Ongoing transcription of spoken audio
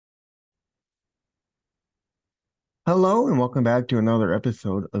Hello and welcome back to another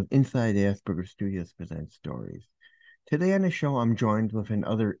episode of Inside Asperger Studios Presents Stories. Today on the show, I'm joined with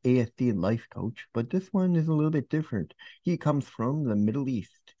another ASD life coach, but this one is a little bit different. He comes from the Middle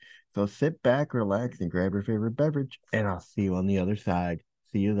East. So sit back, relax, and grab your favorite beverage, and I'll see you on the other side.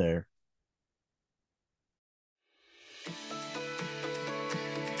 See you there.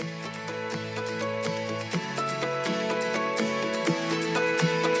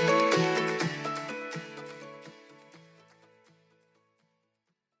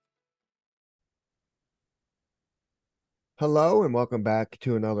 Hello and welcome back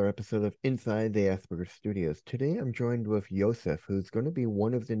to another episode of Inside the Asperger Studios. Today I'm joined with Youssef, who's going to be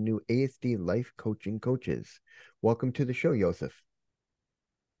one of the new ASD life coaching coaches. Welcome to the show, Youssef.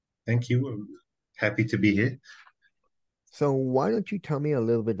 Thank you. I'm happy to be here. So why don't you tell me a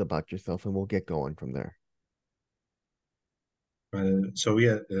little bit about yourself and we'll get going from there. I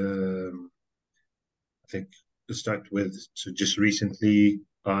think to start with, so just recently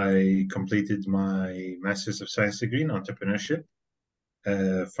I completed my Master's of Science degree in entrepreneurship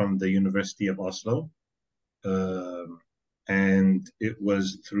from the University of Oslo. Um, and it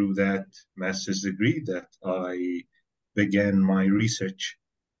was through that master's degree that I began my research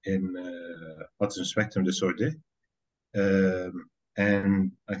in autism spectrum disorder.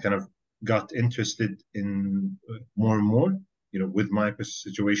 And I kind of got interested in more and more, with my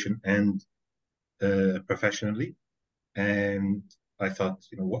situation and professionally. And I thought,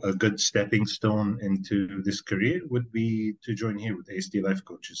 a good stepping stone into this career would be to join here with ASD Life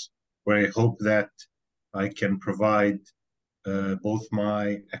Coaches, where I hope that I can provide both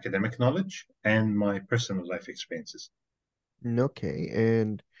my academic knowledge and my personal life experiences. Okay,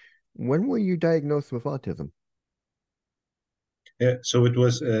 and when were you diagnosed with autism? Yeah, so it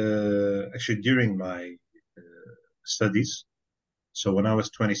was actually during my studies. So when I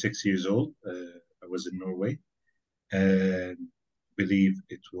was 26 years old, I was in Norway, and I believe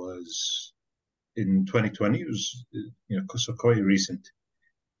it was in 2020. It was so quite recent.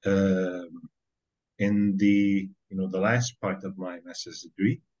 Um, in the last part of my master's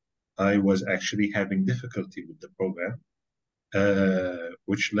degree, I was actually having difficulty with the program,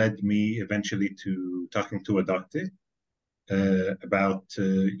 which led me eventually to talking to a doctor about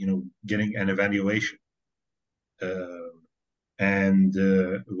getting an evaluation. Uh, and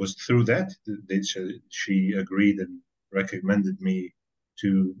it was through that she agreed and recommended me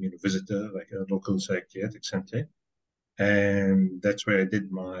to visit a local psychiatric center, and that's where I did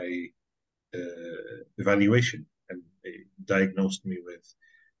my evaluation, and they diagnosed me with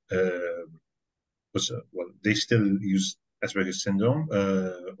well, they still use Asperger's syndrome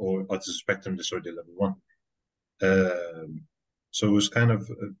or autism spectrum disorder level 1. Um, so it was kind of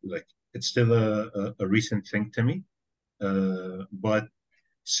like it's still a recent thing to me, but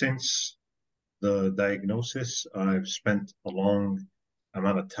since the diagnosis, I've spent a long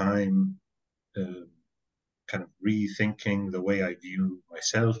amount of time uh, kind of rethinking the way I view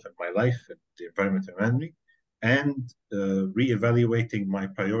myself and my life and the environment around me, and reevaluating my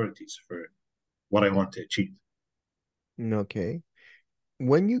priorities for what I want to achieve. Okay.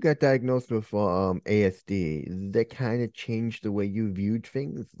 When you got diagnosed with ASD, that kind of changed the way you viewed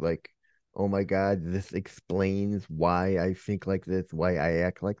things? Like, oh my God, this explains why I think like this, why I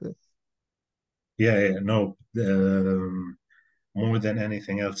act like this? Yeah, no, more than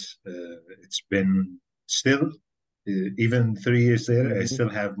anything else, it's been still, even 3 years later, I Hmm. still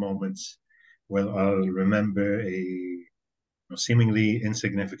have moments where I'll remember a seemingly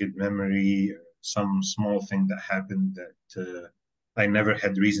insignificant memory, some small thing that happened that I never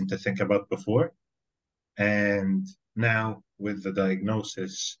had reason to think about before. And now, with the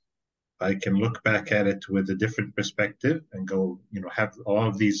diagnosis, I can look back at it with a different perspective and go, have all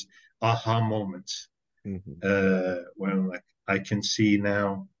of these aha moments Hmm. where I'm like, I can see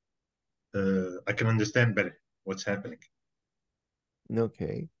now, I can understand better what's happening.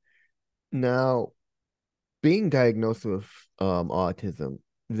 Okay. Now, being diagnosed with autism,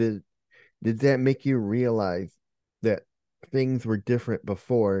 did did that make you realize that things were different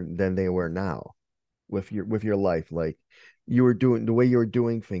before than they were now with your life? Like you were doing the way you were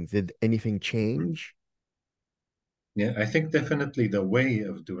doing things. Did anything change? Yeah, I think definitely the way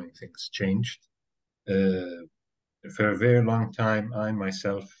of doing things changed. Uh, for a very long time, I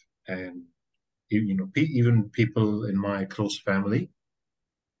myself and even people in my close family,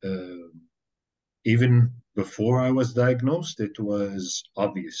 uh, even before I was diagnosed, it was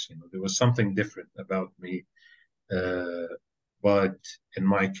obvious. There was something different about me. Uh, but in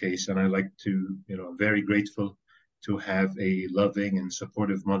my case, and I like to, I'm very grateful to have a loving and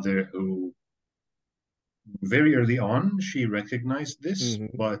supportive mother who very early on she recognized this, Hmm.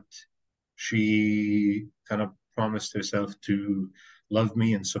 but she kind of promised herself to love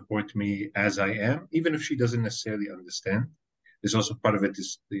me and support me as I am, even if she doesn't necessarily understand. There's also part of it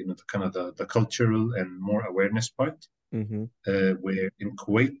is, the kind of the cultural and more awareness part, Mm-hmm. where in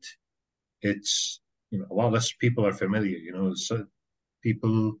Kuwait, it's, a lot less people are familiar, so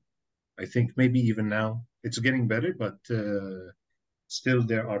people, I think maybe even now it's getting better, but still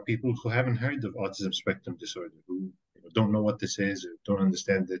there are people who haven't heard of autism spectrum disorder, who don't know what this is or don't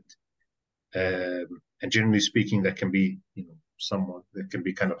understand it. And generally speaking, that can be, somewhat, that can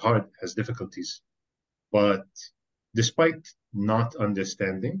be kind of hard, has difficulties. But despite not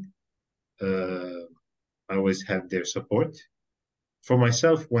understanding, uh, I always had their support. For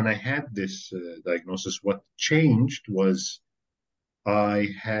myself, when I had this diagnosis, what changed was I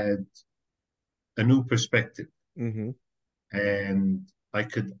had a new perspective, Mm-hmm. and I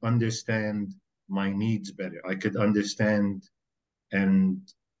could understand my needs better. I could understand and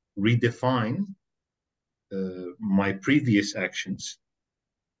redefine my previous actions,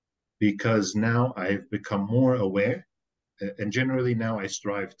 because now I've become more aware. And generally now I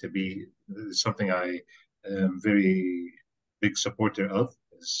strive to be something I am very big supporter of,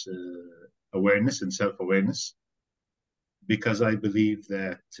 is awareness and self-awareness, because I believe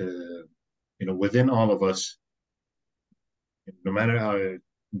that within all of us, no matter our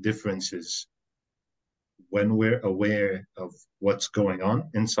differences, when we're aware of what's going on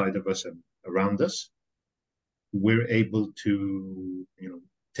inside of us and around us, we're able to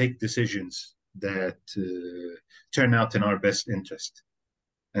take decisions that turn out in our best interest.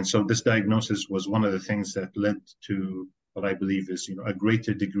 And so this diagnosis was one of the things that led to what I believe is a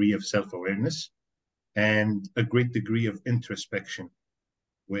greater degree of self-awareness and a great degree of introspection,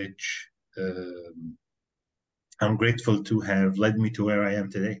 which I'm grateful to have led me to where I am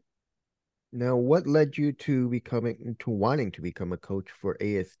today. Now, what led you to wanting to become a coach for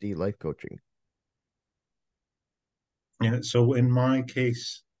ASD life coaching? Yeah, so in my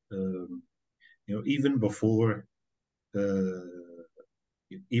case, um, even before uh,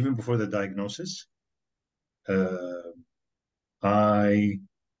 the diagnosis, uh, I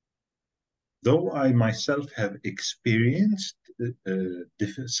though I myself have experienced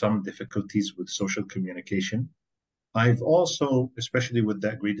some difficulties with social communication, I've also, especially with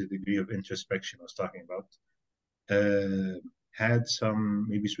that greater degree of introspection I was talking about, had some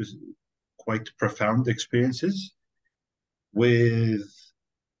maybe quite profound experiences with,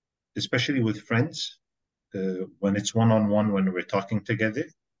 especially with friends, when it's one on one, when we're talking together.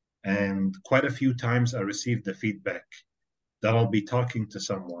 And quite a few times I received the feedback that I'll be talking to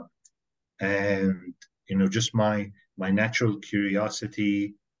someone, and just my natural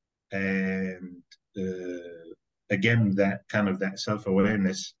curiosity, and again that kind of that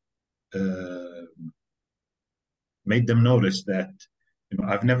self-awareness uh, made them notice that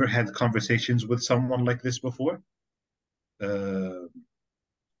I've never had conversations with someone like this before, uh,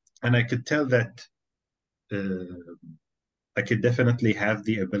 and I could tell that uh, I could definitely have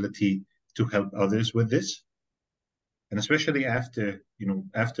the ability to help others with this. And especially after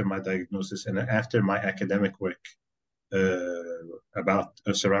my diagnosis and after my academic work about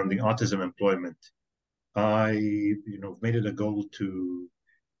surrounding autism employment, I made it a goal to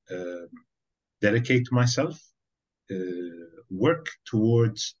uh, dedicate myself, work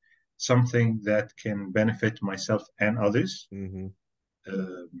towards something that can benefit myself and others. Mm-hmm.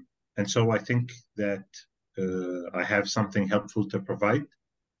 Um, and so I think that I have something helpful to provide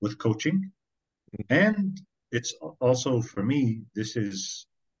with coaching. And it's also, for me, this is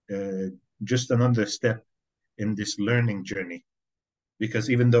uh, just another step in this learning journey. Because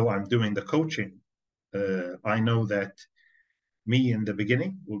even though I'm doing the coaching, I know that me in the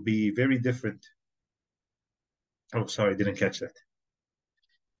beginning will be very different. Oh, sorry, didn't catch that.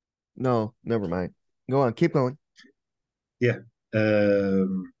 No, never mind. Go on, keep going. Yeah.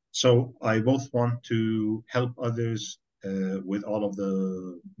 So I both want to help others with all of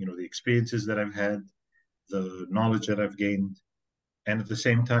the experiences that I've had, the knowledge that I've gained, and at the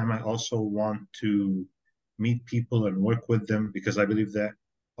same time, I also want to meet people and work with them, because I believe that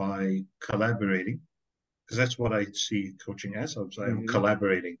by collaborating, because that's what I see coaching as. I'm Mm-hmm.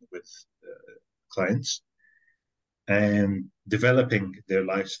 collaborating with clients and developing their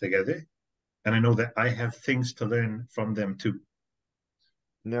lives together. And I know that I have things to learn from them too.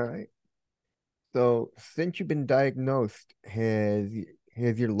 All right. So, since you've been diagnosed, has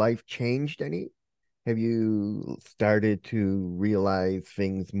your life changed any? Have you started to realize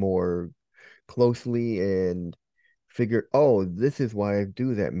things more closely and figure, oh, this is why I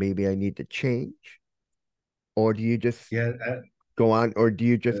do that. Maybe I need to change? Or do you just Yeah, go uh,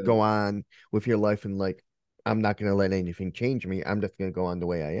 on with your life and like, I'm not gonna let anything change me. I'm just gonna go on the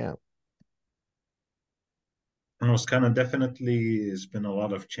way I am. And it's kind of definitely has been a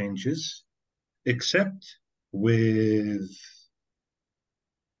lot of changes, except with,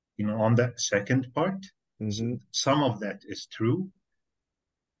 on that second part. So Mm-hmm. some of that is true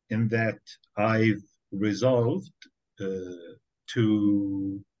in that I've resolved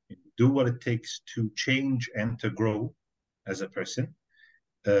to do what it takes to change and to grow as a person,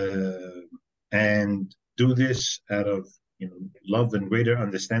 uh, and do this out of love and greater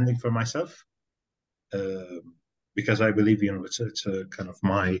understanding for myself, because I believe it's a kind of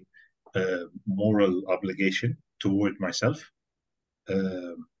my moral obligation toward myself,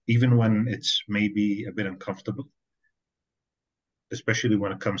 even when it's maybe a bit uncomfortable, especially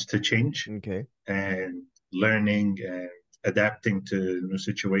when it comes to change Okay. and learning and adapting to new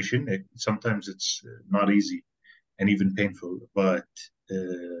situation. Sometimes it's not easy and even painful, but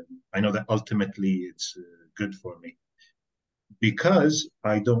I know that ultimately it's good for me because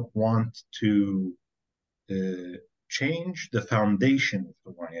I don't want to change the foundation of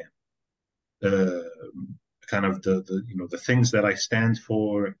who I am. Kind of the things that I stand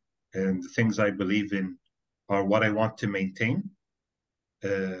for and the things I believe in are what I want to maintain.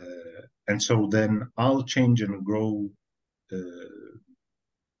 And so then I'll change and grow uh,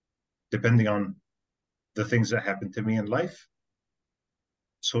 depending on the things that happen to me in life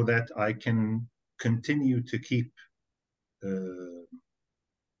so that I can continue to keep,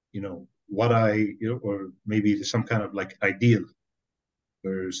 what or maybe some kind of like ideal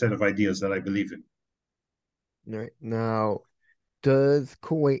or set of ideas that I believe in. All right. Now, does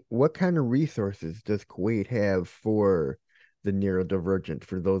Kuwait, what kind of resources does Kuwait have for the neurodivergent,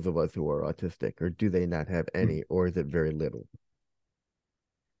 for those of us who are autistic, or do they not have any, or is it very little?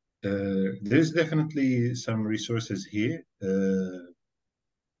 There's definitely some resources here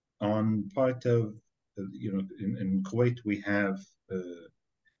on part of, in Kuwait we have,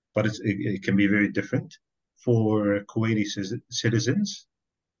 but it can be very different for Kuwaiti citizens.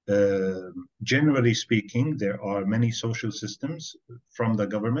 Generally speaking, there are many social systems from the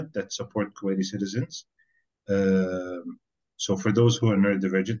government that support Kuwaiti citizens. Um, so for those who are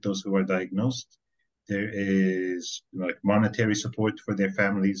neurodivergent, those who are diagnosed, there is like monetary support for their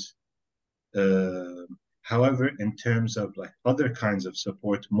families. Uh, However, in terms of like other kinds of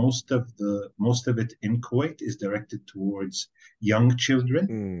support, most of it in Kuwait is directed towards young children.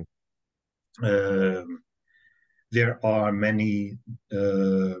 Mm, Um, there are many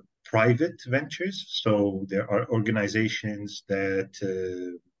private ventures, so there are organizations that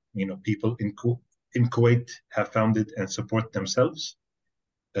people in Kuwait have founded and support themselves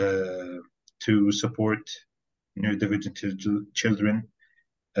uh, to support neurodivergent children.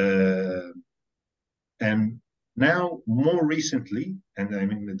 Uh, and now, more recently, and I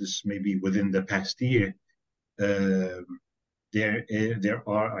mean this maybe within the past year, uh, there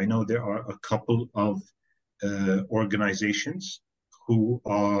are I know there are a couple of organizations who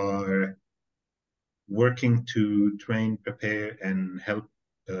are working to train, prepare, and help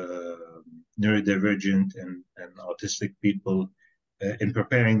neurodivergent and autistic people in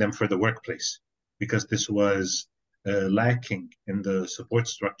preparing them for the workplace, because this was lacking in the support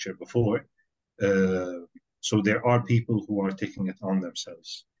structure before. Uh, so there are people who are taking it on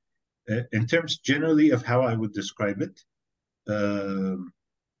themselves. In terms generally of how I would describe it, um,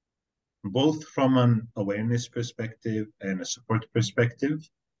 both from an awareness perspective and a support perspective,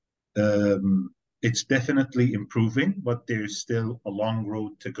 it's definitely improving, but there's still a long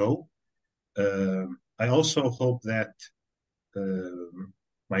road to go. I also hope that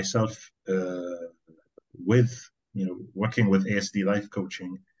myself, with working with ASD life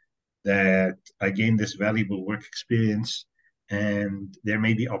coaching, that I gain this valuable work experience, and there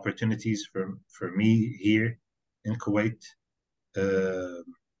may be opportunities for me here in Kuwait. Uh,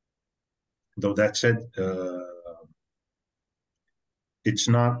 though that said, it's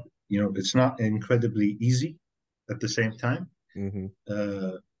not incredibly easy at the same time, hmm.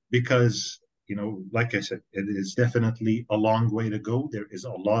 uh, because like I said, it is definitely a long way to go. There is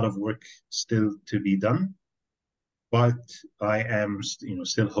a lot of work still to be done, but I am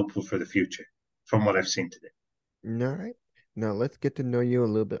still hopeful for the future from what I've seen today. All right. Now let's get to know you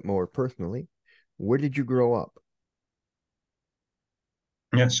a little bit more personally. Where did you grow up?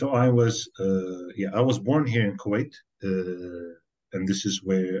 Yeah, so I was born here in Kuwait, and this is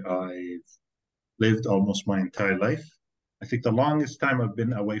where I've lived almost my entire life. I think the longest time I've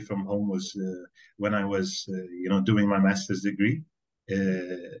been away from home was when I was, doing my master's degree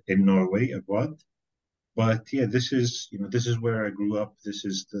in Norway abroad. But yeah, this is where I grew up. This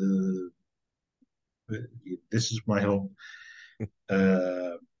is my home,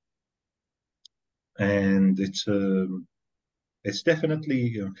 uh, and it's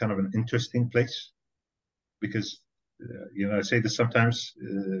definitely kind of an interesting place. because I say this sometimes,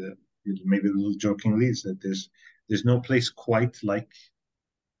 maybe a little jokingly, is that there's no place quite like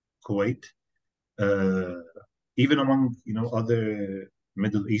Kuwait, uh, even among other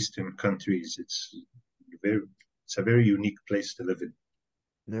Middle Eastern countries. Very it's a very unique place to live in.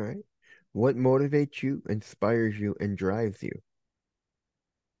 All right. What motivates you, inspires you, and drives you?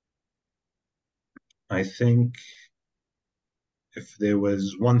 I think if there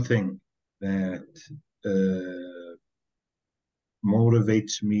was one thing that uh,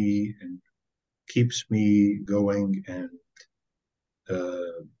 motivates me and keeps me going, and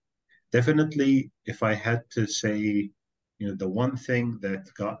uh, definitely, if I had to say, the one thing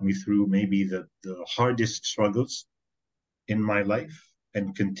that got me through maybe the hardest struggles in my life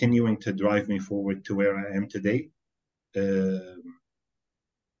and continuing to drive me forward to where I am today, uh,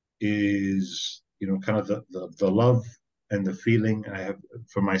 is kind of the love and the feeling I have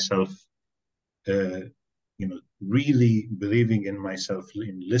for myself. Really believing in myself,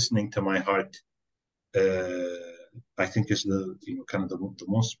 in listening to my heart. Uh, I think is the kind of the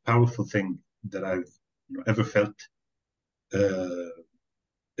most powerful thing that I've ever felt. Uh,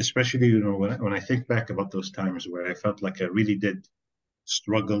 Especially when I think back about those times where I felt like I really did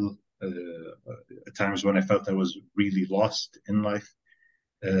struggle. At times when I felt I was really lost in life.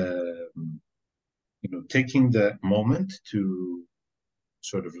 Taking the moment to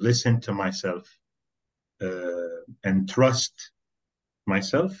sort of listen to myself and trust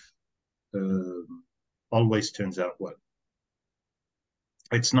myself uh, always turns out well.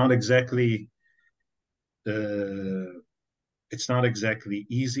 It's not exactly uh, it's not exactly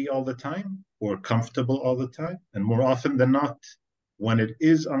easy all the time or comfortable all the time, and more often than not, when it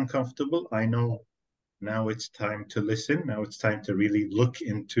is uncomfortable, I know now it's time to listen. Now it's time to really look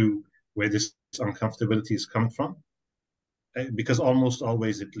into where this uncomfortability is coming from, because almost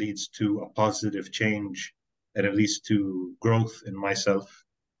always it leads to a positive change and it leads to growth in myself.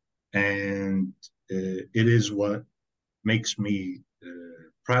 And it is what makes me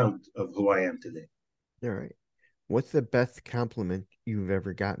proud of who I am today. All right. What's the best compliment you've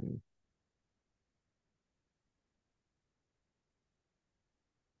ever gotten?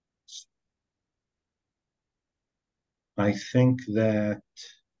 I think that,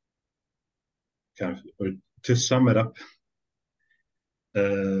 kind of, or to sum it up,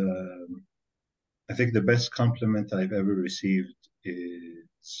 uh, I think the best compliment I've ever received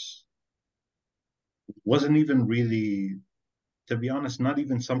is wasn't even really, to be honest, not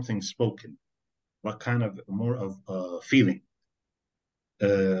even something spoken, but kind of more of a feeling.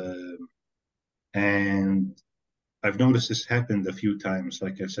 Uh, and I've noticed this happened a few times,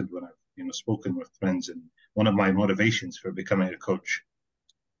 like I said, when I've spoken with friends, and one of my motivations for becoming a coach.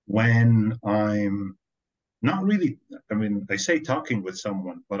 When I'm not really, I mean, I say talking with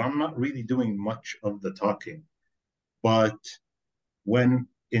someone, but I'm not really doing much of the talking. But when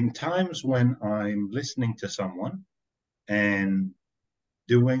in times when I'm listening to someone and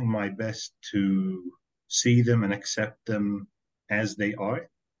doing my best to see them and accept them as they are,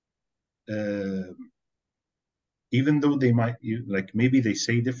 uh, even though they might, like, maybe they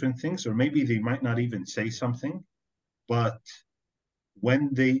say different things, or maybe they might not even say something, but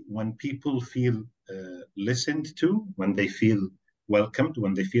when people feel listened to, when they feel welcomed,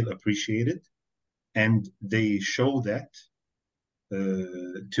 when they feel appreciated, and they show that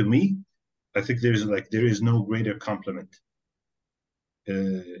to me, I think there is no greater compliment.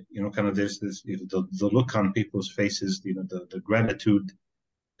 Kind of there's this, the look on people's faces, the gratitude,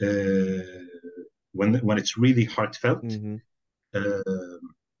 when it's really heartfelt. Mm-hmm. uh,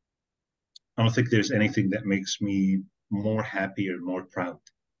 I don't think there's anything that makes me more happy or more proud.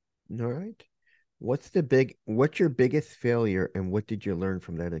 All right. What's your biggest failure and what did you learn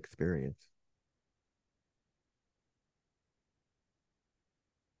from that experience?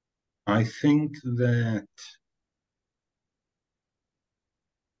 I think that,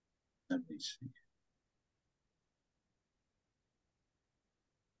 let me see.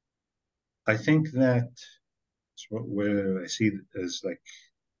 I think that where I see it as like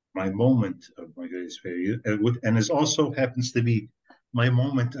my moment of my greatest failure, and it also happens to be my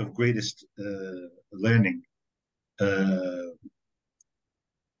moment of greatest learning, uh,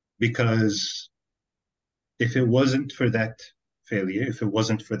 because if it wasn't for that failure, if it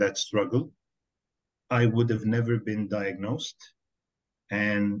wasn't for that struggle, I would have never been diagnosed,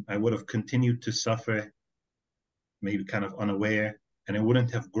 and I would have continued to suffer, maybe kind of unaware, and I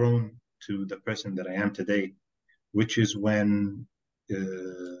wouldn't have grown to the person that I am today, which is when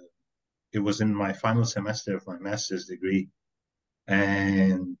uh, it was in my final semester of my master's degree.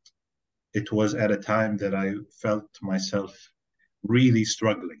 And it was at a time that I felt myself really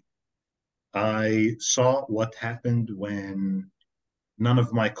struggling. I saw what happened when none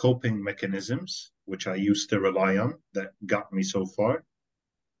of my coping mechanisms, which I used to rely on, that got me so far,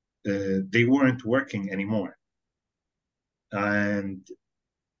 they weren't working anymore. And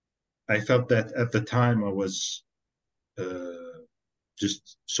I felt that at the time I was uh,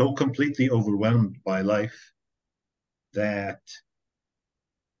 just so completely overwhelmed by life that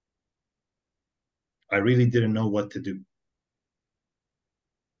I really didn't know what to do.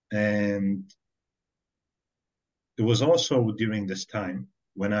 And it was also during this time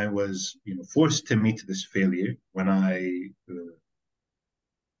when I was, forced to meet this failure, when I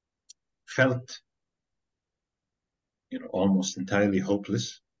felt, almost entirely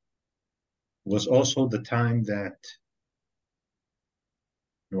hopeless, was also the time that,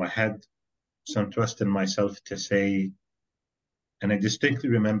 I had some trust in myself to say, and I distinctly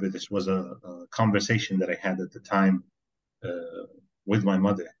remember this was a conversation that I had at the time uh, with my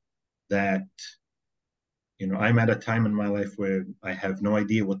mother, that, I'm at a time in my life where I have no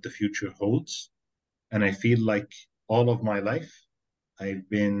idea what the future holds. And I feel like all of my life I've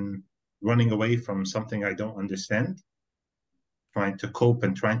been running away from something I don't understand, trying to cope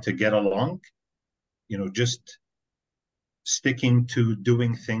and trying to get along, just sticking to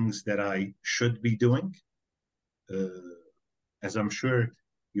doing things that I should be doing. Uh, as I'm sure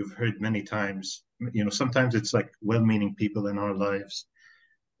you've heard many times, sometimes it's like well-meaning people in our lives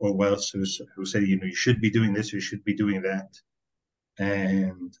or wealth who say, you should be doing this, you should be doing that.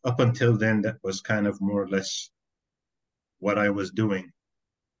 And up until then, that was kind of more or less what I was doing.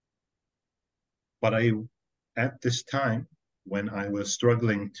 But at this time, when I was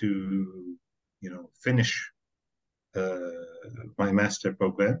struggling to, finish uh, my master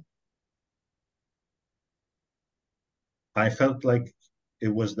program, I felt like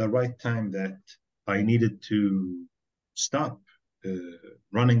it was the right time that I needed to stop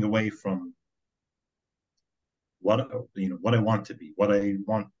running away from what I want to be, what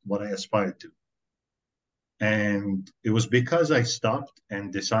I aspire to. And it was because I stopped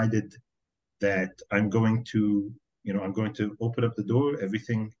and decided that I'm going to open up the door,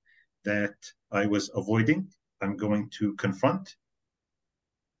 everything that I was avoiding, I'm going to confront.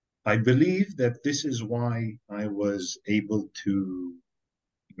 I believe that this is why I was able to,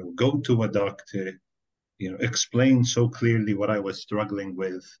 go to a doctor, explain so clearly what I was struggling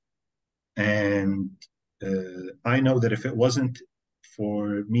with. And I know that if it wasn't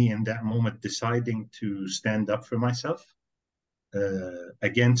for me in that moment deciding to stand up for myself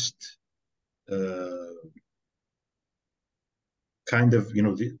against uh, kind of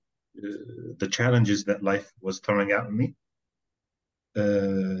the challenges that life was throwing at me,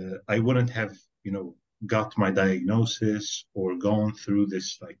 I wouldn't have got my diagnosis or gone through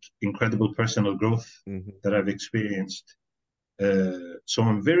this like incredible personal growth Hmm. that I've experienced. So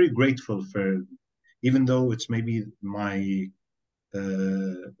I'm very grateful for, even though it's maybe my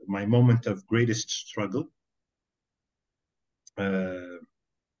moment of greatest struggle. Uh,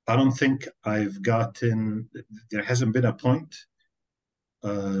 I don't think I've gotten. There hasn't been a point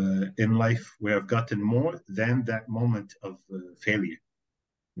in life where I've gotten more than that moment of failure.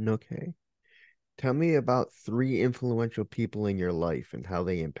 Okay. Tell me about three influential people in your life and how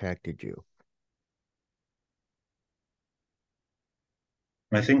they impacted you.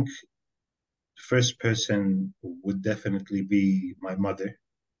 I think the first person would definitely be my mother,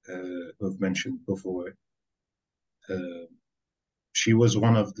 who I've mentioned before. Uh, she was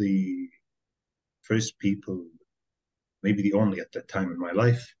one of the first people, maybe the only at that time in my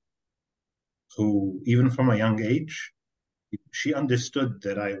life, who, even from a young age, she understood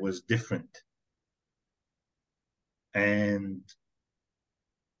that I was different. And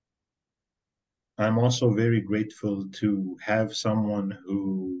I'm also very grateful to have someone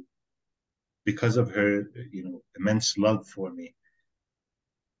who, because of her, immense love for me,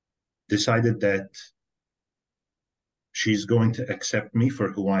 decided that she's going to accept me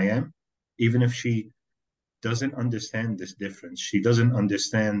for who I am, even if she doesn't understand this difference. She doesn't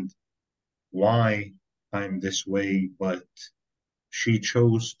understand why I'm this way, but she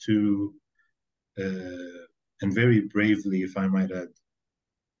chose to, and very bravely, if I might add,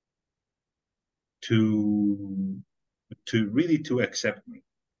 to really to accept me.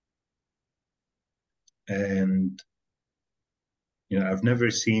 And I've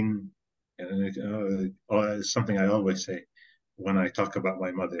never seen, something I always say when I talk about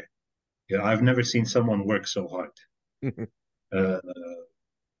my mother. I've never seen someone work so hard. Uh,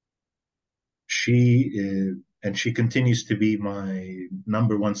 and she continues to be my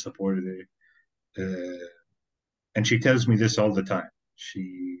number one supporter. Uh, and she tells me this all the time.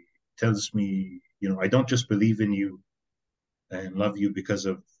 She tells me, I don't just believe in you and love you because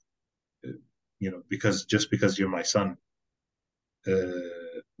of because just because you're my son,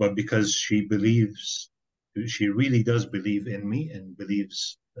 but because she really does believe in me and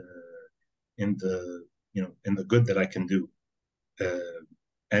believes in the good that I can do. Uh,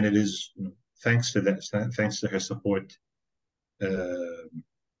 and it is thanks to that, thanks to her support, uh,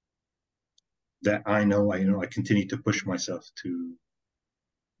 that I continue to push myself to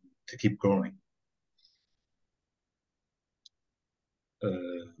keep growing.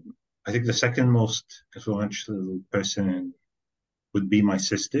 Uh, I think the second most influential person would be my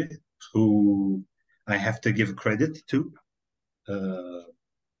sister, who I have to give credit to. Uh,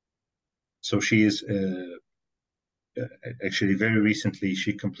 so she is actually very recently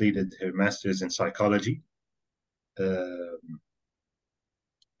she completed her master's in psychology, uh,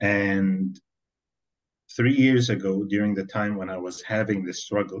 and 3 years ago, during the time when I was having this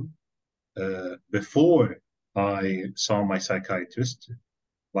struggle, before I saw my psychiatrist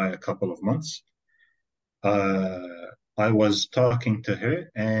by a couple of months, I was talking to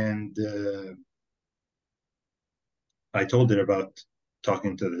her, and I told her about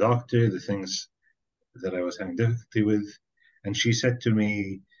talking to the doctor, the things that I was having difficulty with. And she said to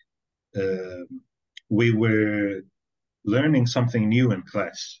me, uh, we were learning something new in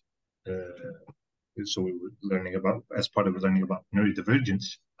class. So we were learning about, as part of learning about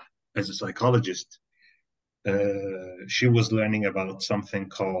neurodivergence as a psychologist, she was learning about something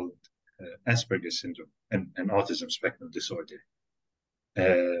called Asperger's syndrome and autism spectrum disorder.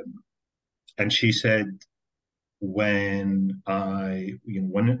 Um, and she said when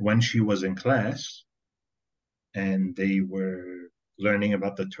she was in class and they were learning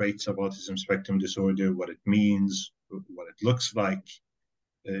about the traits of autism spectrum disorder, what it means, what it looks like,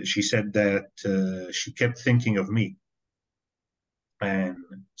 she said that she kept thinking of me. And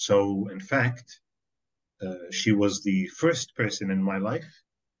so, in fact, she was the first person in my life,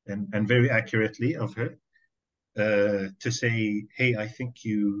 and very accurately of her, to say, "Hey, I think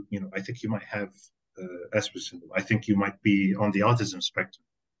you might have Asperger's syndrome. I think you might be on the autism spectrum."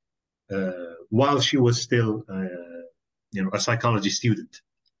 While she was still, a psychology student.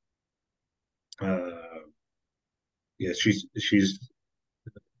 Uh, yeah, she's.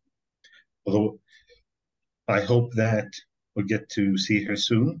 Although I hope that we'll get to see her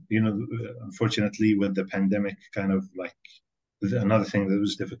soon. Unfortunately, with the pandemic, kind of like another thing that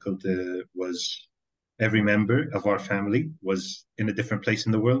was difficult was every member of our family was in a different place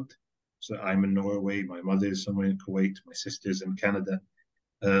in the world. So I'm in Norway, my mother is somewhere in Kuwait, my sister's in Canada.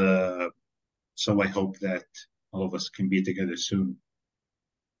 Uh, so I hope that all of us can be together soon.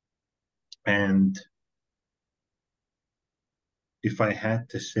 And if I had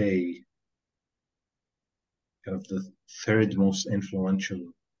to say, kind of the third most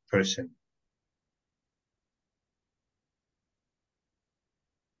influential person,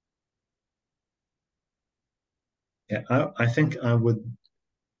 yeah, I think I would.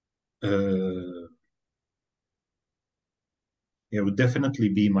 It would definitely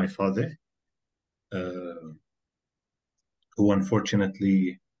be my father, uh, who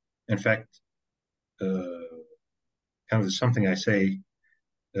unfortunately, in fact, kind of something I say,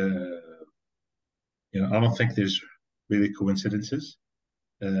 I don't think there's really coincidences.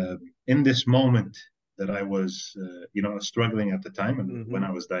 In this moment that I was, struggling at the time and when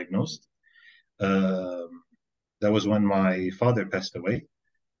Mm-hmm. I was diagnosed, um, that was when my father passed away.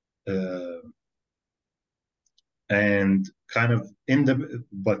 Uh, and kind of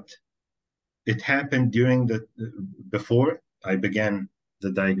but it happened before I began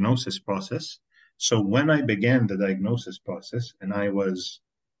the diagnosis process. So when I began the diagnosis process and I was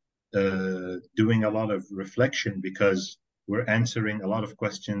doing a lot of reflection because we're answering a lot of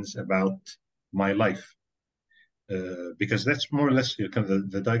questions about my life. Because that's more or less kind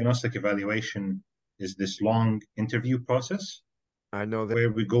of the diagnostic evaluation is this long interview process I know that.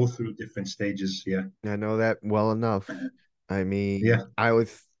 where we go through different stages. Yeah. I know that well enough. Uh, I mean, yeah. I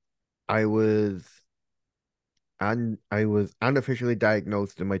was I was unofficially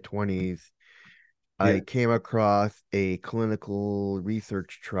diagnosed in my 20s. I Yeah. came across a clinical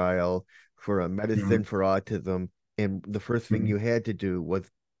research trial for a medicine Hmm. for autism, and the first thing Hmm. you had to do was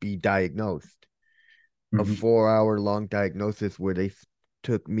be diagnosed. A Hmm. 4 hour long diagnosis where they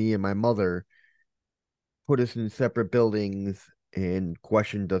took me and my mother, put us in separate buildings, and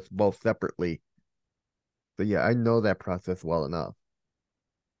questioned us both separately. So yeah, I know that process well enough.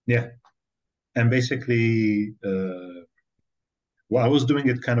 Yeah. And basically, well, I was doing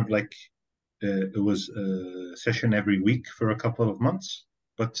it kind of like it was a session every week for a couple of months,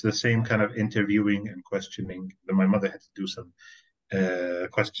 but the same kind of interviewing and questioning. Then my mother had to do some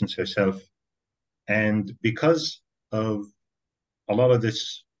questions herself. And because of a lot of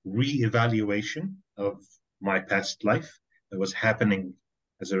this re-evaluation of my past life that was happening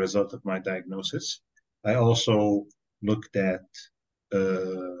as a result of my diagnosis. I also looked at,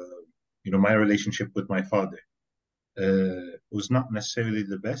 my relationship with my father. Was not necessarily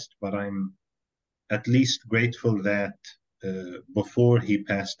the best, but I'm at least grateful that before he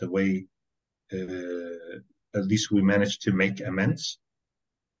passed away, at least we managed to make amends.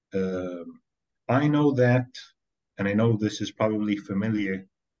 Um, I know that, and I know this is probably familiar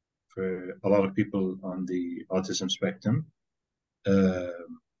for a lot of people on the autism spectrum, uh,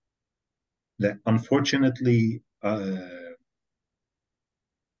 that unfortunately,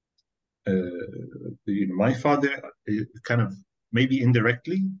 my father kind of maybe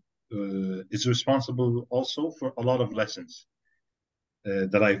indirectly is responsible also for a lot of lessons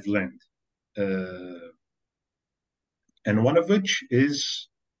that I've learned. Uh, and one of which is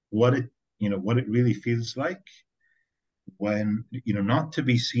what it what it really feels like when not to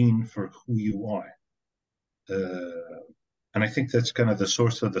be seen for who you are. And I think that's kind of the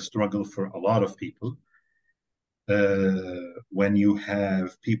source of the struggle for a lot of people. When you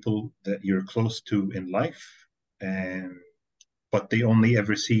have people that you're close to in life, and but they only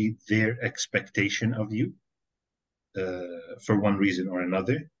ever see their expectation of you for one reason or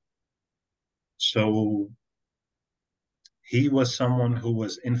another. So he was someone who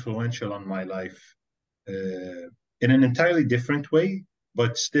was influential on my life in an entirely different way,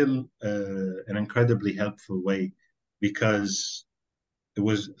 but still an incredibly helpful way, because it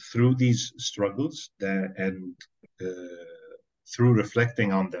was through these struggles that, and through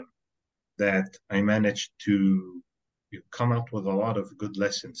reflecting on them, that I managed to come out with a lot of good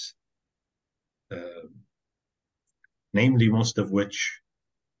lessons, uh, namely most of which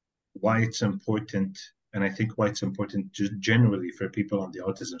why it's important, and I think why it's important just generally for people on the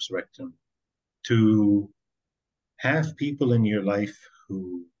autism spectrum to have people in your life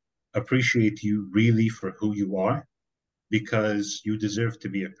who appreciate you really for who you are, because you deserve to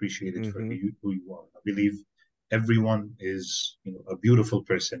be appreciated for Mm-hmm. who you are. I believe everyone is, a beautiful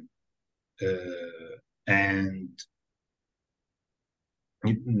person, and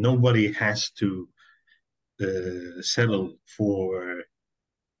nobody has to settle for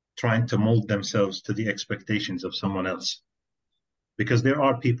trying to mold themselves to the expectations of someone else, because there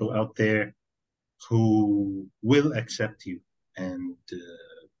are people out there who will accept you, and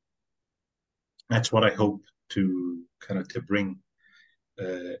that's what I hope to kind of to bring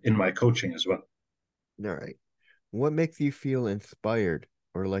in my coaching as well. All right. What makes you feel inspired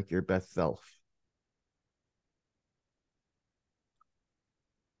or like your best self?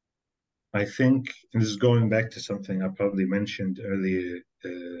 I think, and this is going back to something I probably mentioned earlier,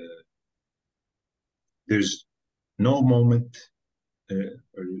 there's no moment uh,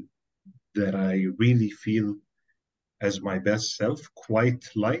 that I really feel as my best self quite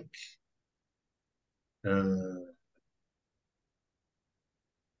like uh,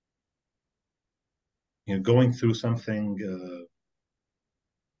 going through something.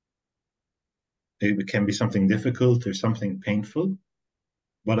 It can be something difficult or something painful,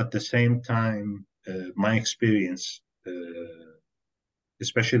 but at the same time, my experience,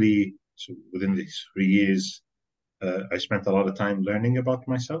 especially so within these 3 years, I spent a lot of time learning about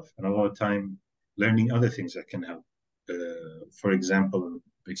myself and a lot of time learning other things that can help. For example,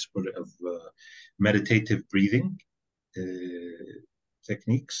 explore of meditative breathing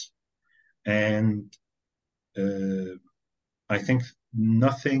techniques, and uh, I think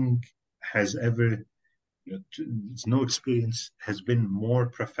nothing has ever, no experience has been more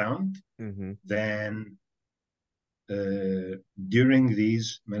profound Mm-hmm. than during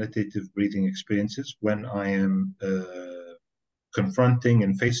these meditative breathing experiences when I am confronting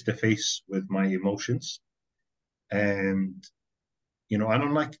and face to face with my emotions. And, I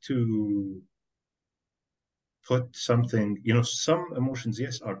don't like to put something, some emotions,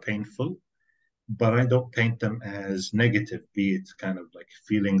 yes, are painful, but I don't paint them as negative, be it kind of like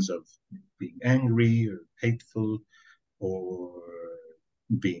feelings of being angry or hateful or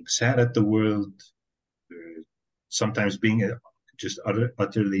being sad at the world, or sometimes being just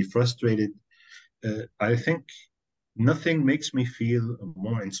utterly frustrated. I think nothing makes me feel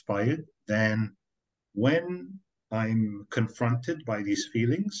more inspired than when I'm confronted by these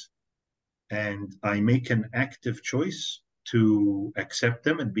feelings and I make an active choice to accept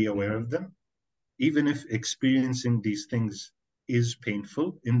them and be aware Mm-hmm. of them, even if experiencing these things is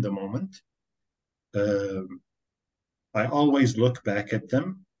painful in the moment. Um, I always look back at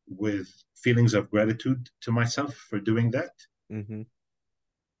them with feelings of gratitude to myself for doing that, Mm-hmm.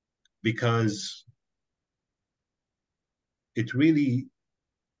 because it really,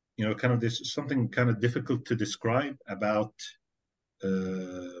 kind of this something kind of difficult to describe about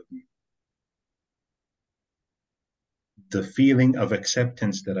uh, the feeling of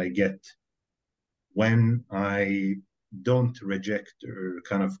acceptance that I get when I don't reject or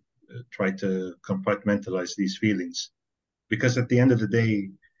kind of try to compartmentalize these feelings. Because at the end of the day,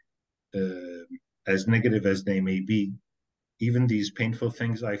 as negative as they may be, even these painful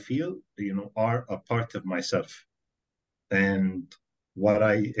things I feel, are a part of myself. And what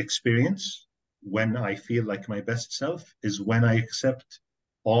I experience when I feel like my best self is when I accept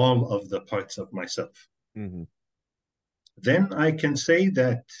all of the parts of myself. Hmm. Then I can say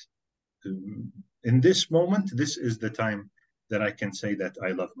that um, in this moment, this is the time that I can say that I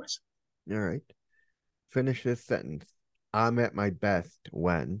love myself. All right. Finish this sentence. I'm at my best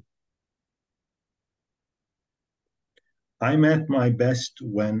when. I'm at my best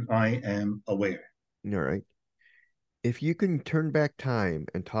when I am aware. All right. If you can turn back time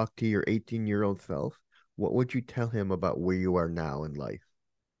and talk to your 18-year-old self, what would you tell him about where you are now in life?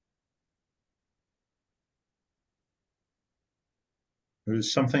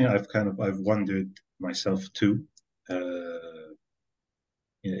 It's something I've wondered myself too. Uh,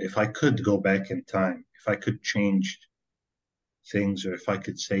 if I could go back in time, if I could change things, or if I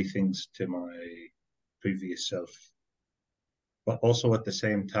could say things to my previous self, but also at the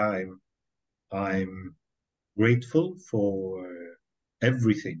same time, I'm grateful for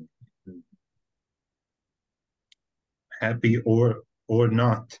everything, happy or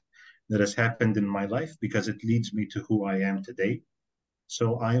not, that has happened in my life because it leads me to who I am today.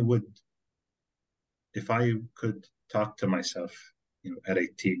 So I would, if I could talk to myself, at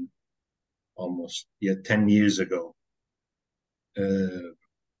 18, almost, yeah, 10 years ago, uh,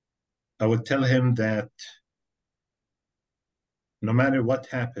 I would tell him that no matter what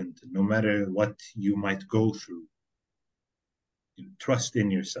happened, no matter what you might go through, trust in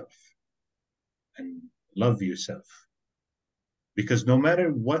yourself and love yourself. Because no matter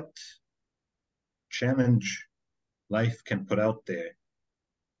what challenge life can put out there,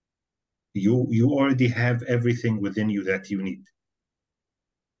 you already have everything within you that you need,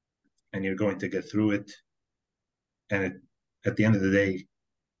 and you're going to get through it. And at the end of the day,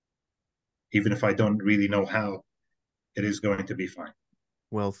 even if I don't really know how, it is going to be fine.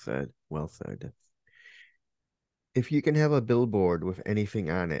 Well said. Well said. If you can have a billboard with anything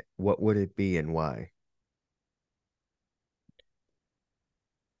on it, what would it be and why?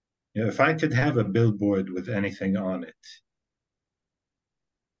 If I could have a billboard with anything on it,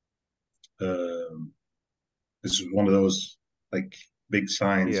 um, this is one of those like big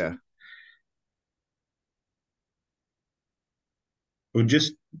signs, Yeah. and it would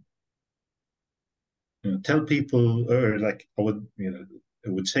just tell people, or like I would, it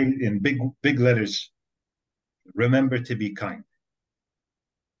would say in big letters, remember to be kind.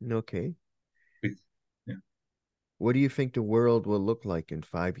 Okay. Yeah. What do you think the world will look like in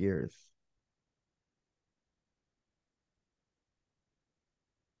 5 years?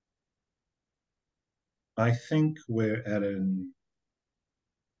 I think we're at an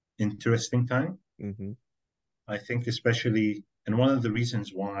interesting time. Mm-hmm. I think especially, and one of the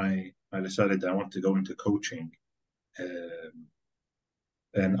reasons why I decided I want to go into coaching, um,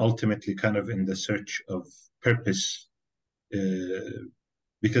 and ultimately kind of in the search of purpose, uh,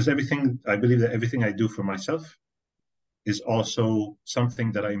 because I believe that everything I do for myself is also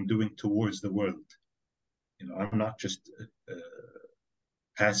something that I'm doing towards the world. I'm not just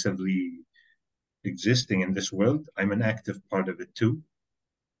passively existing in this world. I'm an active part of it too.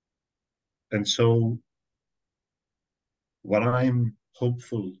 And so, what I'm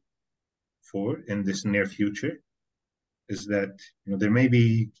hopeful for in this near future is that there may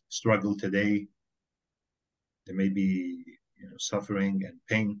be struggle today, there may be suffering and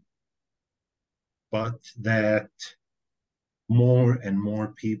pain, but that more and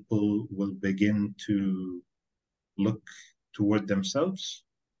more people will begin to look toward themselves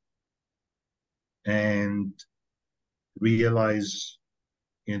and realize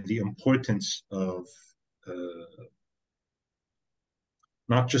the importance of uh,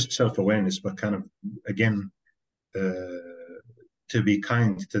 not just self-awareness, but kind of again to be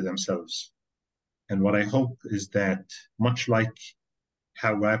kind to themselves. And what I hope is that, much like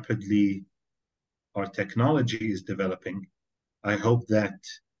how rapidly our technology is developing, I hope that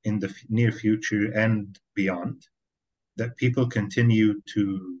in the near future and beyond, that people continue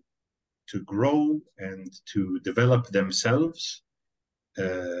to grow and to develop themselves,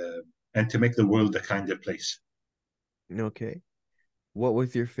 uh, and to make the world a kinder place. Okay. What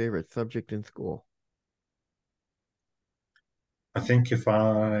was your favorite subject in school? I think if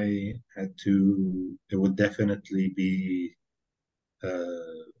I had to, it would definitely be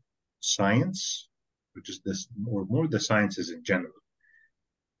uh, science, which is this more the sciences in general.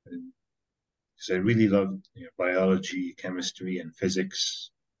 because I really loved biology, chemistry, and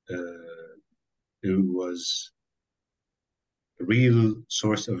physics. It was a real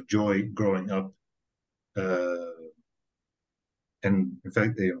source of joy growing up. Uh, and in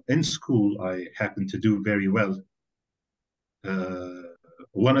fact, in school, I happened to do very well. Uh,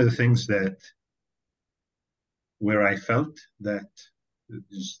 One of the things that where I felt that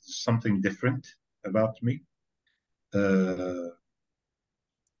there's something different about me uh,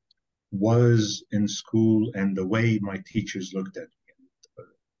 was in school and the way my teachers looked at me.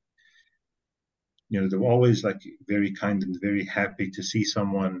 They were always like very kind and very happy to see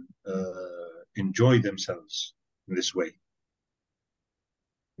someone enjoy themselves in this way.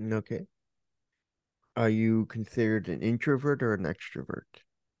 Okay. Are you considered an introvert or an extrovert?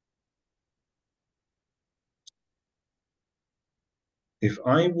 If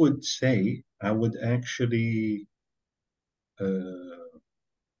I would say, I would actually uh,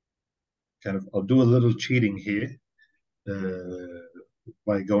 I'll do a little cheating here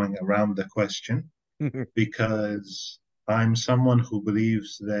by going around the question because I'm someone who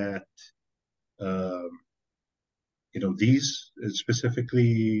believes that um, these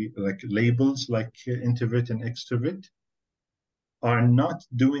specifically like labels like introvert and extrovert are not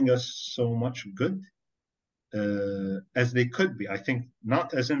doing us so much good as they could be. I think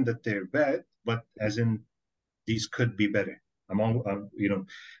not as in that they're bad, but as in these could be better.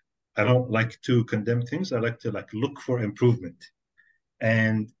 I don't like to condemn things. I like to like look for improvement.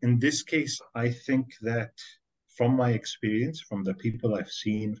 And in this case, I think that from my experience, from the people I've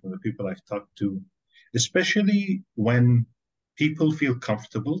seen, from the people I've talked to, especially when people feel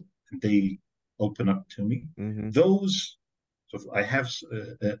comfortable and they open up to me, Hmm. those, so I have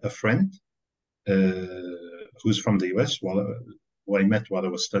a friend who's from the US, who I met while I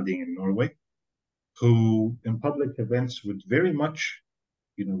was studying in Norway, who in public events would very much,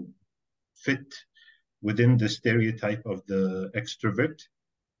 you know, fit within the stereotype of the extrovert,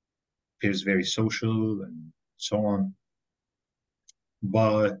 appears very social and so on.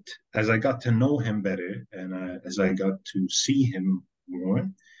 But as I got to know him better and as I got to see him more,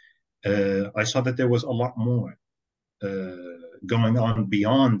 I saw that there was a lot more going on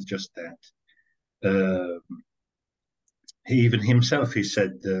beyond just that. Uh, he even himself, he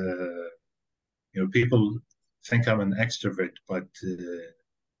said, people think I'm an extrovert, but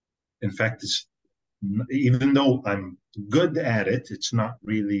in fact, even though I'm good at it, it's uh,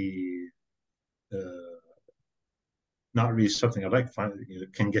 not really something I like.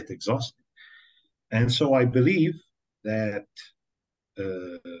 It can get exhausting, and so I believe that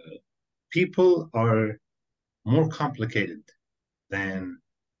uh, people are more complicated than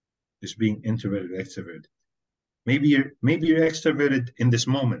just being introverted or extroverted. Maybe you're extroverted in this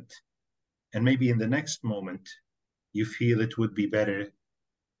moment, and maybe in the next moment you feel it would be better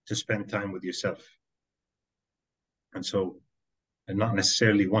to spend time with yourself, and so and not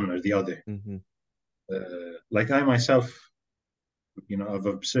necessarily one or the other. Hmm. Like I myself, I've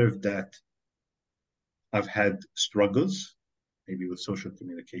observed that I've had struggles, maybe with social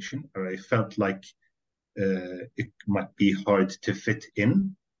communication, or I felt like it might be hard to fit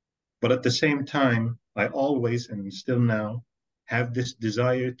in. But at the same time, I always and still now have this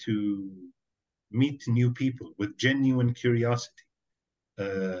desire to meet new people with genuine curiosity.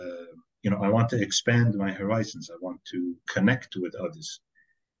 I want to expand my horizons. I want to connect with others.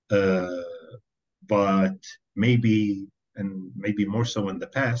 Uh, but maybe more so in the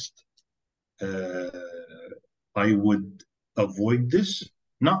past, uh, I would avoid this,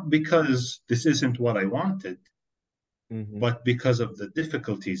 not because this isn't what I wanted, Hmm. but because of the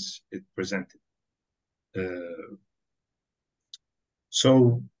difficulties it presented. Uh,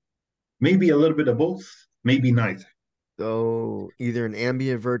 so maybe a little bit of both, maybe neither. So either an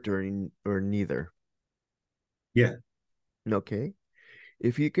ambivert or neither. Yeah. Okay.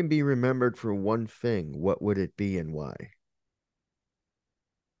 If you can be remembered for one thing, what would it be and why?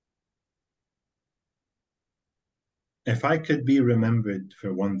 If I could be remembered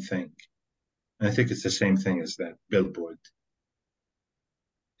for one thing, I think it's the same thing as that billboard,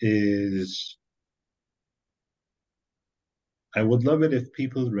 is I would love it if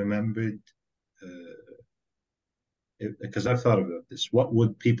people remembered, because I've thought about this, what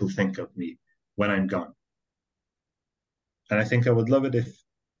would people think of me when I'm gone? And I think I would love it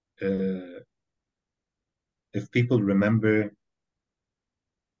uh, if people remember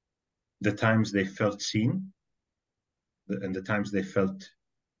the times they felt seen and the times they felt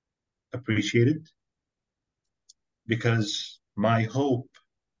appreciated, because my hope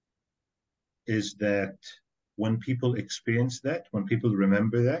is that when people experience that, when people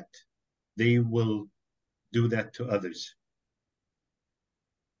remember that, they will do that to others.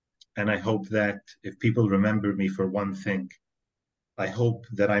 And I hope that if people remember me for one thing, I hope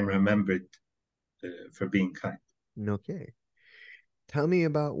that I'm remembered for being kind. Okay. Tell me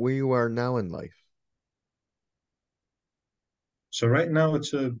about where you are now in life. So right now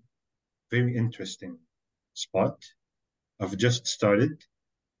it's a very interesting spot. I've just started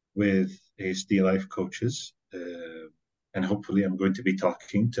with ASD life coaches, and hopefully I'm going to be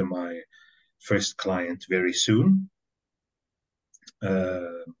talking to my first client very soon.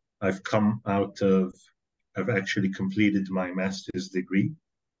 Uh, I've come out of, I've actually completed my master's degree.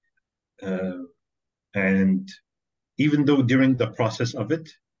 Uh, and even though during the process of it,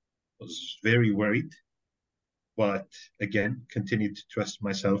 I was very worried, but again, continued to trust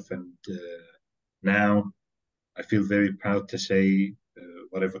myself. And now I feel very proud to say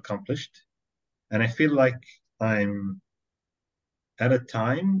what I've accomplished. And I feel like I'm at a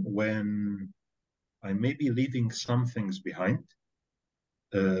time when I may be leaving some things behind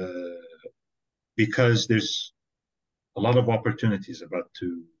uh, because there's a lot of opportunities about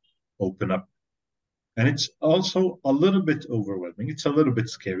to open up. And it's also a little bit overwhelming. It's a little bit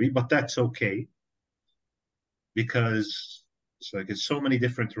scary, but that's okay because it's so many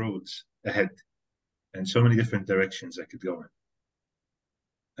different roads ahead and so many different directions I could go in.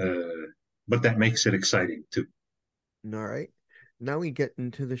 But that makes it exciting too. All right. Now we get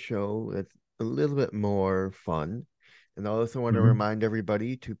into the show that's a little bit more fun. And I also want to Mhm. remind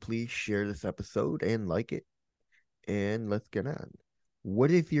everybody to please share this episode and like it. And let's get on.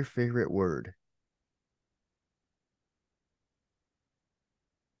 What is your favorite word?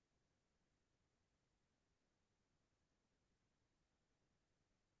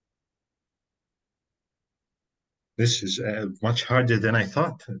 This is much harder than I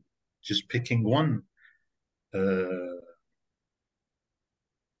thought. Just picking one. Uh,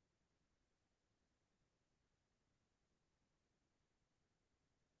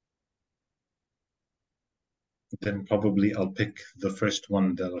 then probably I'll pick the first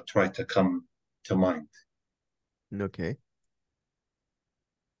one that'll try to come to mind. Okay.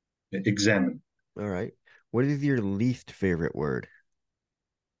 Examine. All right. What is your least favorite word?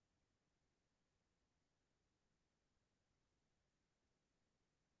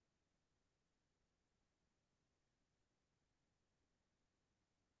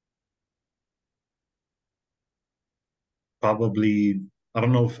 Probably, I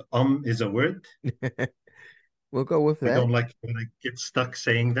don't know if is a word. We'll go with I don't that. like when I get stuck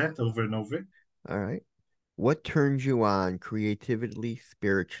saying that over and over. All right. What turns you on creatively,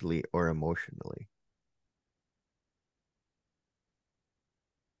 spiritually, or emotionally?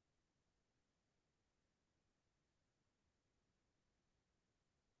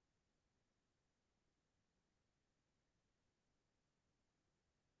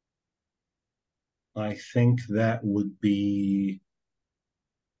 I think that would be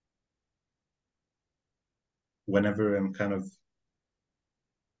whenever I'm kind of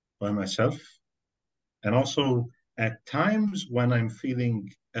by myself. And also at times when I'm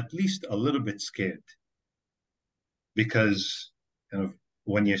feeling at least a little bit scared, because kind of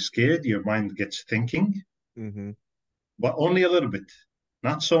when you're scared, your mind gets thinking, Mm-hmm. but only a little bit.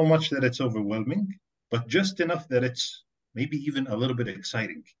 Not so much that it's overwhelming, but just enough that it's maybe even a little bit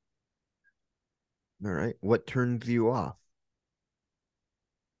exciting. All right. What turns you off?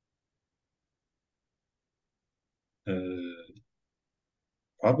 Uh,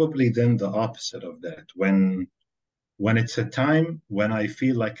 Probably then the opposite of that. When it's a time when I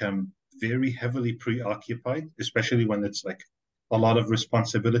feel like I'm very heavily preoccupied, especially when it's like a lot of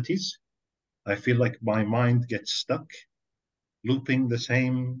responsibilities, I feel like my mind gets stuck looping the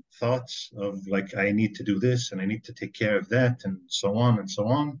same thoughts of like I need to do this and I need to take care of that and so on and so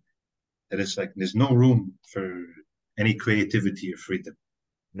on. That it's like there's no room for any creativity or freedom.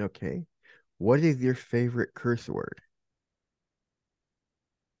 Okay. What is your favorite curse word?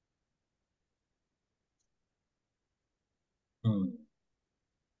 Hmm.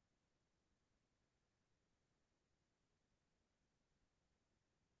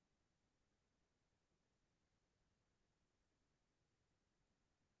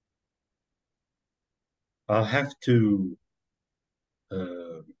 I'll have to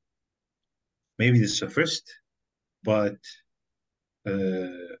uh, maybe this is a first, but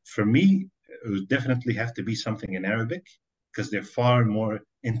for me, it would definitely have to be something in Arabic because they're far more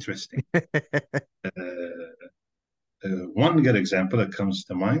interesting. One good example that comes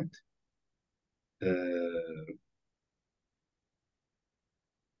to mind, uh,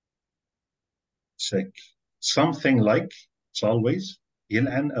 it's like something like it's always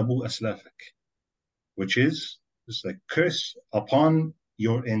يلعن أبو أسلافك, which is it's like curse upon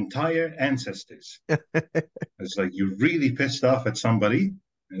your entire ancestors. It's like you're really pissed off at somebody,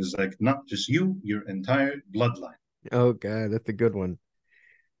 It's like not just you, your entire bloodline. Oh God, that's a good one.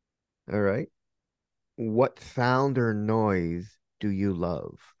 All right. What sound or noise do you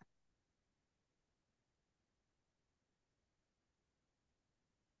love?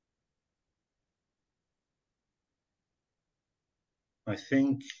 I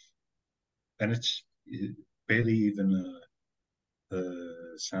think, and it's barely even a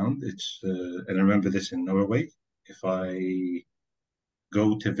sound. And I remember this in Norway. If I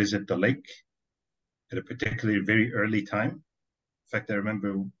go to visit the lake at a particularly very early time, in fact, I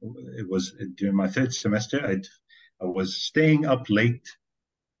remember it was during my third semester. I was staying up late,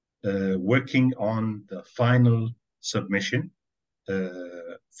 working on the final submission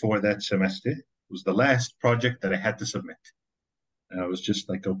for that semester. It was the last project that I had to submit. And I was just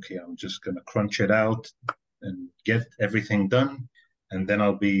like, okay, I'm just going to crunch it out and get everything done, and then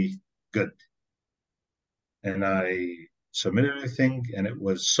I'll be good. And I submitted everything, and it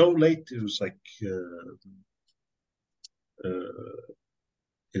was so late. It was like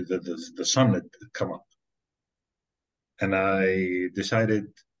the sun had come up. And I decided,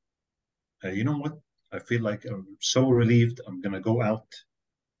 you know what? I feel like I'm so relieved. I'm going to go out.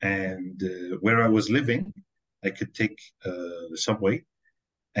 And where I was living, I could take the subway,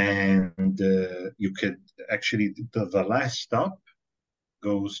 and you could actually, the last stop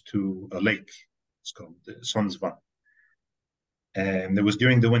goes to a lake. It's called Sonsvan. And it was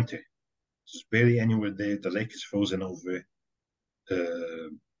during the winter. There's barely anywhere there. The lake is frozen over. Uh,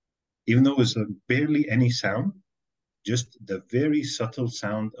 Even though there's barely any sound, just the very subtle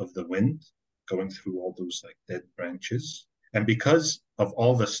sound of the wind going through all those like dead branches. And because of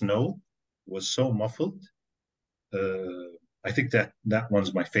all the snow was so muffled, I think that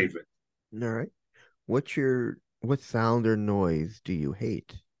one's my favorite. All right. What sound or noise do you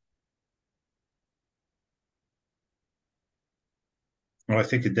hate? Well, I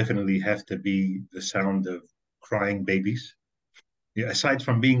think it definitely have to be the sound of crying babies. Yeah, aside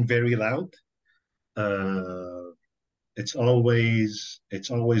from being very loud, uh, it's always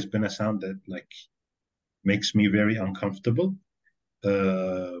been a sound that like makes me very uncomfortable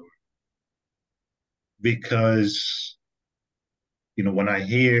uh, because when I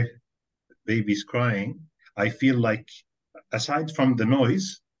hear babies crying, I feel like aside from the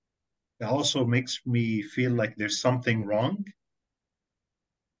noise, it also makes me feel like there's something wrong.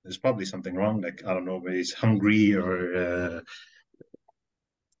 There's probably something wrong, like I don't know, maybe he's hungry or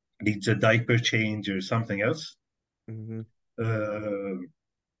needs a diaper change or something else. Hmm. Uh,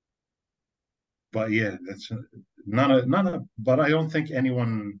 but yeah, that's not a. But I don't think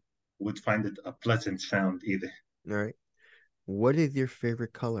anyone would find it a pleasant sound either. All right. What is your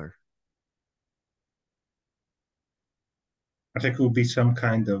favorite color? I think it would be some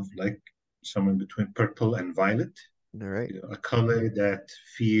kind of like somewhere between purple and violet, All right. a color that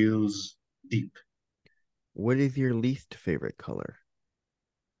feels deep. What is your least favorite color?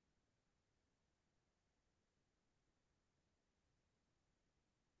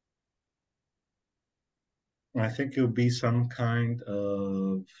 I think it would be some kind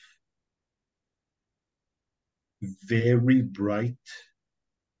of very bright,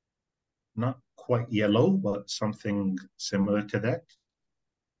 not quite yellow, but something similar to that.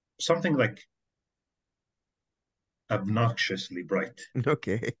 Something like obnoxiously bright.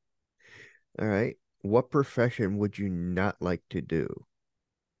 Okay. All right. What profession would you not like to do?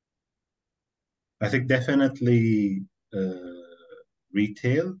 I think definitely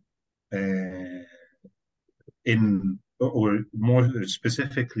retail, uh, or more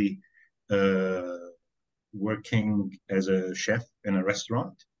specifically, uh, working as a chef in a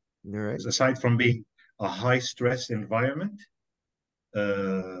restaurant. All right. Because aside from being a high stress environment,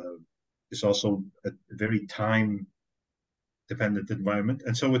 uh, it's also a very time dependent environment.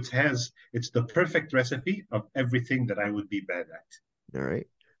 And so it's the perfect recipe of everything that I would be bad at. All right.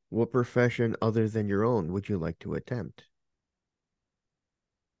 What profession other than your own would you like to attempt?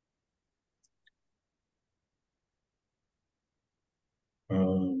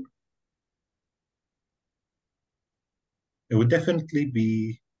 Um, it would definitely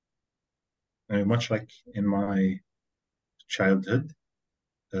be much like in my childhood,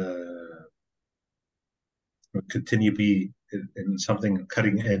 uh, continue be in something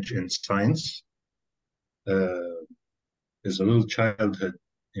cutting edge in science. Uh, as a little childhood,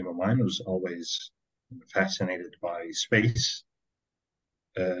 mine was always fascinated by space.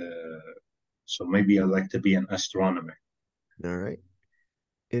 Uh, so maybe I'd like to be an astronomer. All right.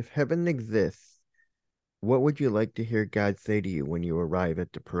 If heaven exists, what would you like to hear God say to you when you arrive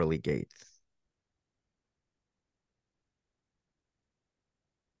at the pearly gates?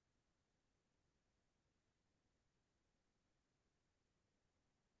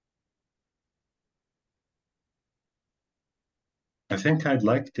 I think I'd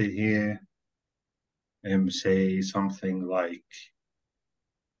like to hear him say something like,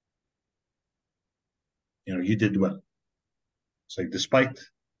 you did well. It's like, despite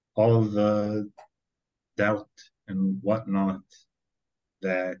all the doubt and whatnot,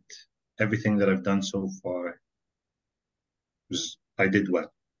 that everything that I've done so far was, I did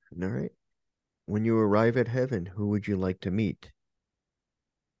well. All right. When you arrive at heaven, who would you like to meet?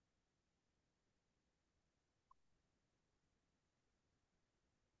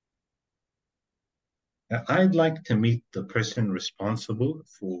 I'd like to meet the person responsible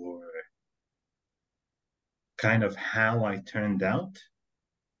for kind of how I turned out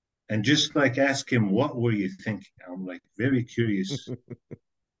and just like ask him, what were you thinking? I'm like very curious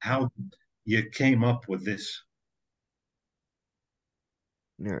how you came up with this.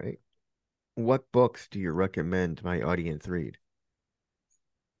 All right. What books do you recommend my audience read?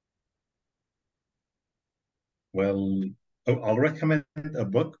 Well, I'll recommend a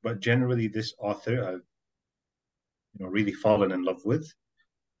book, but generally this author I've really fallen in love with.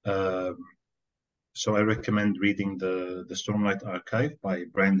 Um, so I recommend reading the Stormlight Archive by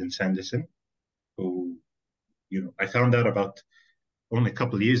Brandon Sanderson, who I found out about only a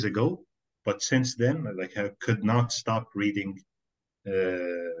couple of years ago, but since then, like I could not stop reading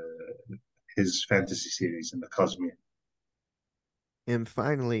his fantasy series in the Cosmere. And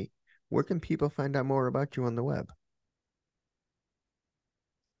finally, where can people find out more about you on the web?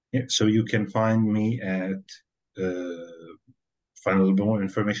 Yeah, so you can find me at uh, find a little more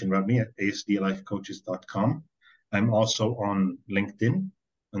information about me at asdlifecoaches.com. I'm also on LinkedIn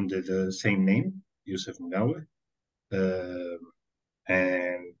under the same name, Youssef Mogawer. Uh,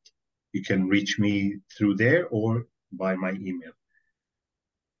 and you can reach me through there or by my email,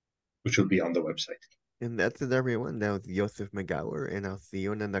 which will be on the website. And that's it, everyone. That was Youssef Mogawer, and I'll see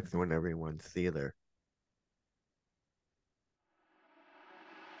you in the next one, everyone. See you there.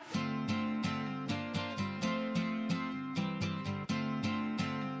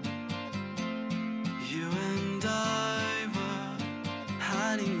 You and I were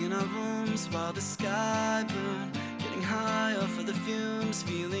hiding in our rooms while the sky burned, getting higher for the fumes,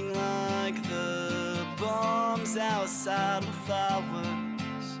 feeling like the bombs outside were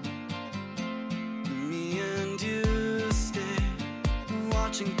flowers. Me and you stayed,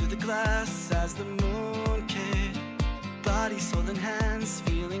 watching through the glass as the moon came, bodies holding hands,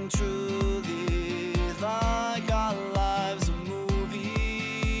 feeling truly like our lives were movies.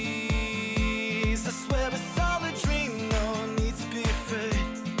 I swear it's all a dream, no need to be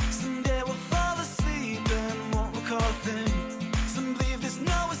afraid. Someday we'll fall asleep and won't recall a thing. Some believe there's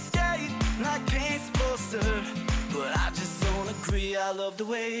no escape, like paint's poster, but I just don't agree. I love the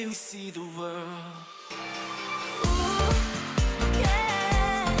way we see the world.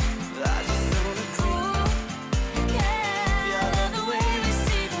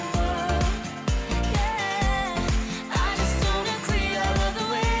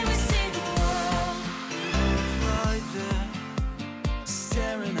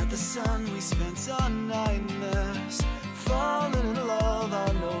 Sun, we spent our nightmares falling in love.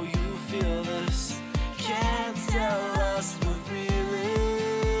 I know you feel this. Can't tell us what real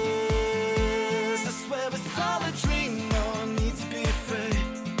is. I swear it's all a dream, no need to be afraid.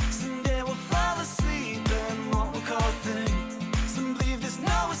 Someday we'll fall asleep and won't recall a thing. Some believe there's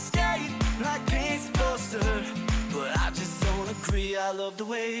no escape, like paint's poster, but I just don't agree. I love the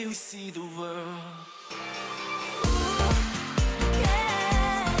way we see the world.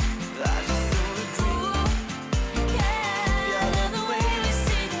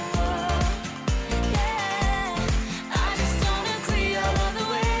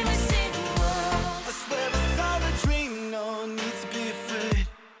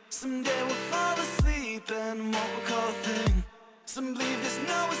 Some believe there's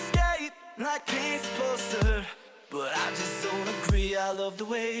no escape, like paint's poster, but I just don't agree. I love the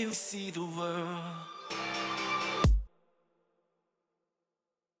way we see the world.